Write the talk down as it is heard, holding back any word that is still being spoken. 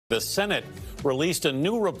The Senate released a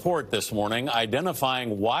new report this morning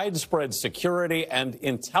identifying widespread security and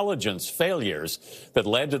intelligence failures that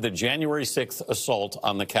led to the January 6th assault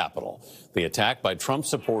on the Capitol. The attack by Trump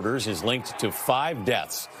supporters is linked to 5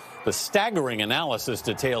 deaths. The staggering analysis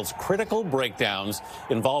details critical breakdowns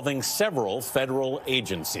involving several federal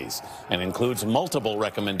agencies and includes multiple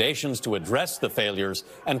recommendations to address the failures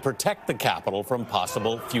and protect the Capitol from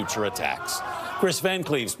possible future attacks. Chris Van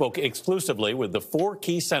Cleve spoke exclusively with the 4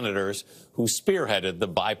 key senators who spearheaded the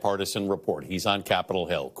bipartisan report. He's on Capitol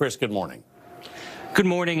Hill. Chris, good morning. Good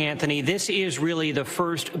morning, Anthony. This is really the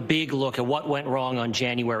first big look at what went wrong on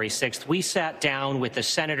January 6th. We sat down with the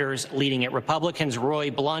senators leading it, Republicans Roy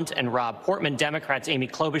Blunt and Rob Portman, Democrats Amy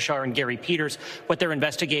Klobuchar and Gary Peters. What their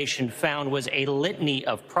investigation found was a litany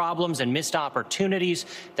of problems and missed opportunities.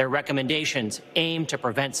 Their recommendations aimed to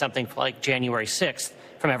prevent something like January 6th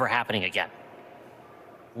from ever happening again.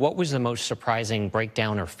 What was the most surprising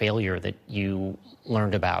breakdown or failure that you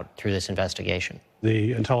learned about through this investigation?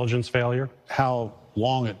 The intelligence failure. How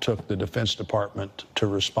long it took the Defense Department to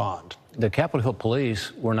respond. The Capitol Hill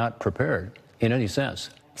police were not prepared in any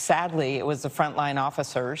sense. Sadly, it was the frontline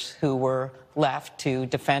officers who were left to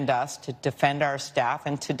defend us, to defend our staff,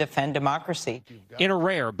 and to defend democracy. In a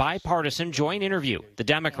rare bipartisan joint interview, the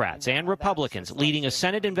Democrats and Republicans leading a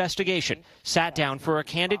Senate investigation sat down for a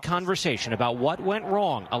candid conversation about what went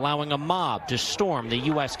wrong, allowing a mob to storm the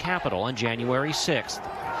U.S. Capitol on January 6th.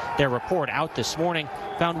 Their report out this morning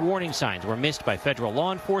found warning signs were missed by federal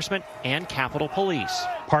law enforcement and Capitol Police.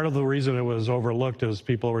 Part of the reason it was overlooked is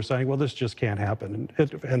people were saying, well, this just can't happen.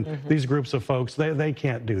 And these groups of folks, they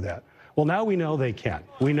can't do that. Well, now we know they can.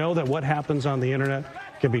 We know that what happens on the internet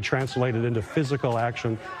can be translated into physical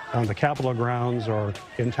action on the Capitol grounds or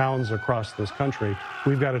in towns across this country.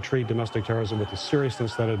 We've got to treat domestic terrorism with the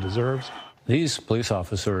seriousness that it deserves. These police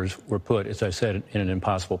officers were put, as I said, in an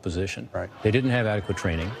impossible position. Right. They didn't have adequate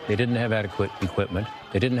training. They didn't have adequate equipment.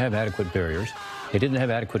 They didn't have adequate barriers. They didn't have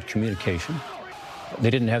adequate communication. They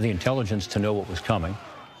didn't have the intelligence to know what was coming.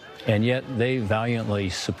 And yet they valiantly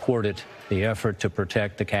supported the effort to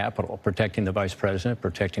protect the Capitol, protecting the vice president,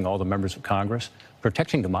 protecting all the members of Congress,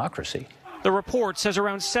 protecting democracy. The report says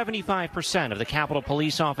around 75% of the Capitol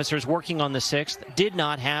Police officers working on the 6th did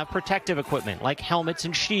not have protective equipment like helmets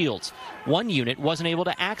and shields. One unit wasn't able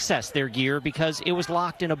to access their gear because it was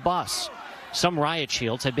locked in a bus. Some riot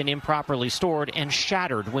shields had been improperly stored and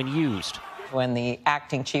shattered when used. When the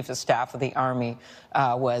acting chief of staff of the Army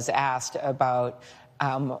was asked about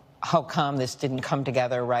how come this didn't come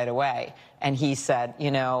together right away, and he said, you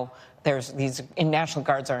know, these National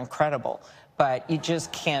Guards are incredible, but you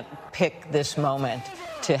just can't pick this moment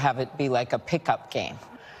to have it be like a pickup game,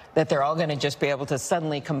 that they're all going to just be able to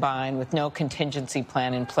suddenly combine with no contingency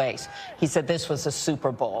plan in place. He said this was a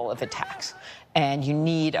Super Bowl of attacks, and you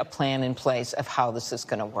need a plan in place of how this is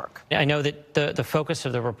going to work. I know that the focus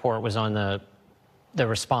of the report was on the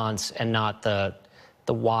response and not the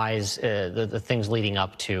things leading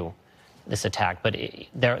up to this attack, but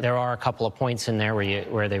there are a couple of points in there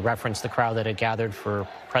where they reference the crowd that had gathered for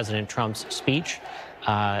President Trump's speech.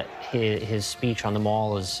 His speech on the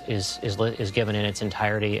Mall is given in its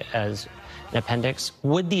entirety as an appendix.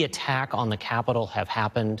 Would the attack on the Capitol have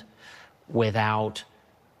happened without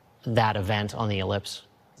that event on the ellipse?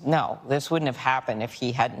 No, this wouldn't have happened if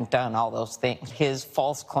he hadn't done all those things. His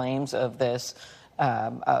false claims of this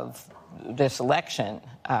election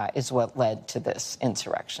is what led to this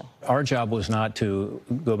insurrection. Our job was not to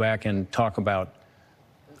go back and talk about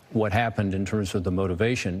what happened in terms of the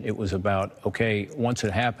motivation. It was about, okay, once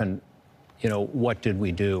it happened, you know, what did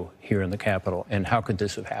we do here in the Capitol, and how could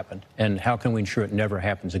this have happened, and how can we ensure it never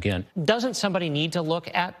happens again? Doesn't somebody need to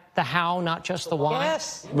look at the how, not just the why?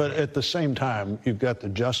 Yes. But at the same time, you've got the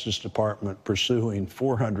Justice Department pursuing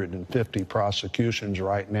 450 prosecutions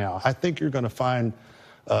right now. I think you're going to find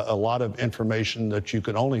a lot of information that you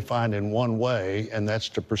can only find in one way, and that's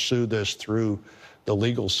to pursue this through the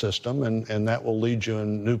legal system, and that will lead you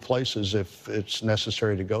in new places if it's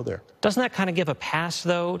necessary to go there. Doesn't that kind of give a pass,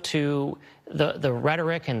 though, to the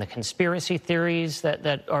rhetoric and the conspiracy theories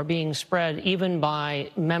that are being spread even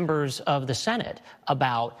by members of the Senate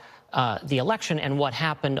about the election and what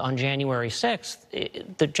happened on January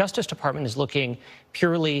 6th? The Justice Department is looking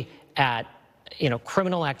purely at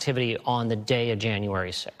criminal activity on the day of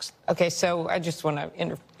January 6th. Okay, so I just want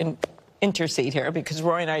to intercede here because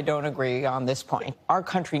Roy and I don't agree on this point. Our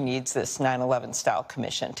country needs this 9/11 style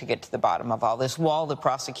commission to get to the bottom of all this. While the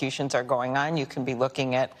prosecutions are going on, you can be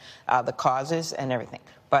looking at the causes and everything.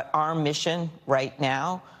 But our mission right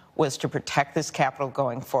now was to protect this Capitol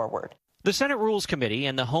going forward. The Senate Rules Committee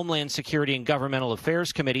and the Homeland Security and Governmental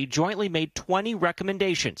Affairs Committee jointly made 20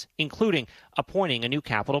 recommendations, including appointing a new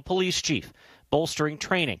Capitol Police chief, bolstering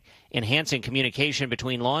training, enhancing communication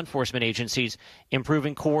between law enforcement agencies,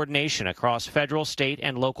 improving coordination across federal, state,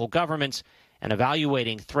 and local governments, and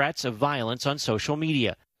evaluating threats of violence on social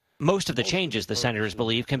media. Most of the changes, the senators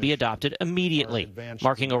believe, can be adopted immediately,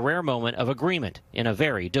 marking a rare moment of agreement in a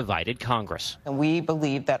very divided Congress. And we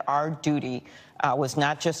believe that our duty was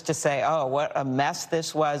not just to say, oh, what a mess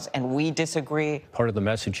this was, and we disagree. Part of the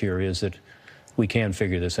message here is that we can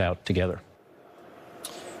figure this out together.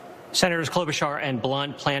 Senators Klobuchar and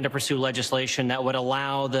Blunt plan to pursue legislation that would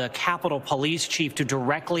allow the Capitol Police chief to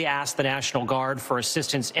directly ask the National Guard for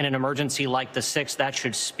assistance in an emergency like the 6th. That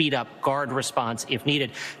should speed up Guard response if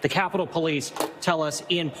needed. The Capitol Police tell us,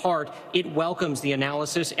 in part, it welcomes the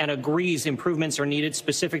analysis and agrees improvements are needed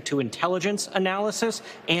specific to intelligence analysis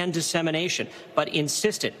and dissemination, but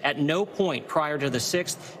insisted at no point prior to the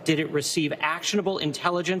 6th did it receive actionable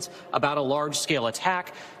intelligence about a large-scale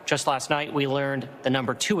attack. Just last night, we learned the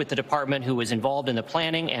number 2 at the department who was involved in the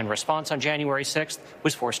planning and response on January 6th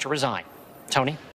was forced to resign. Tony?